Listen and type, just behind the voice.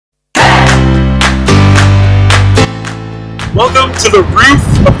Welcome to the roof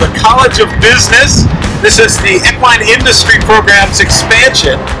of the College of Business. This is the Equine Industry Program's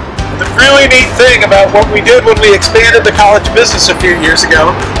expansion. The really neat thing about what we did when we expanded the College of Business a few years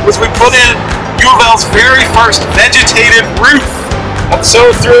ago was we put in U of L's very first vegetated roof. I'm so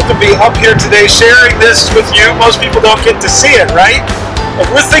thrilled to be up here today sharing this with you. Most people don't get to see it, right?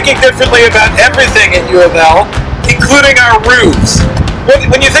 But we're thinking differently about everything at U of L, including our roofs.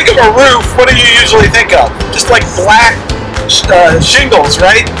 When you think of a roof, what do you usually think of? Just like black shingles,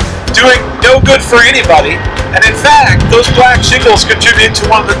 right? Doing no good for anybody. And in fact, those black shingles contribute to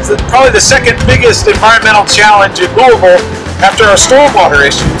one of probably the second biggest environmental challenge in Louisville after our stormwater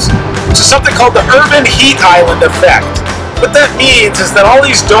issues, which is something called the urban heat island effect. What that means is that all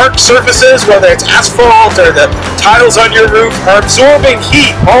these dark surfaces, whether it's asphalt or the tiles on your roof, are absorbing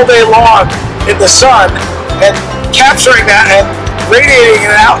heat all day long in the sun and capturing that and radiating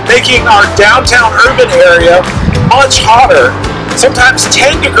it out, making our downtown urban area much hotter, sometimes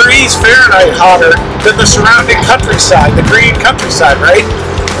 10 degrees Fahrenheit hotter than the surrounding countryside, the green countryside, right?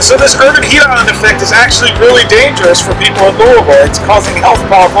 So this urban heat island effect is actually really dangerous for people in Louisville. It's causing health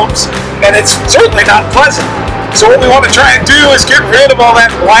problems, and it's certainly not pleasant. So what we want to try and do is get rid of all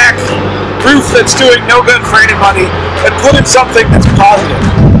that black roof that's doing no good for anybody and put in something that's positive.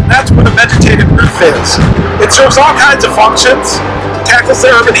 And that's what a vegetated roof is. It serves all kinds of functions, tackles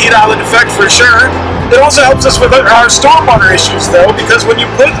the urban heat island effect for sure. It also helps us with our stormwater issues though, because when you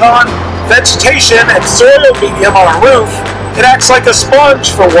put on vegetation and soil medium on a roof, it acts like a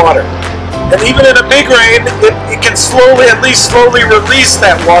sponge for water. And even in a big rain, it can at least slowly release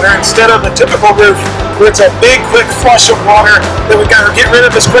that water instead of the typical roof where it's a big, quick flush of water that we gotta get rid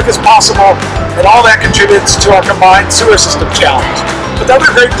of as quick as possible, and all that contributes to our combined sewer system challenge. But the other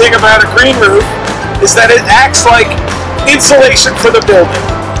great thing about a green roof is that it acts like insulation for the building.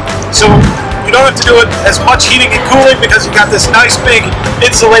 So you don't have to do it as much heating and cooling because you got this nice big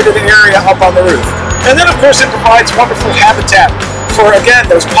insulated area up on the roof. And then of course it provides wonderful habitat for, again,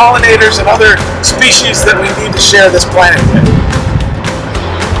 those pollinators and other species that we need to share this planet with.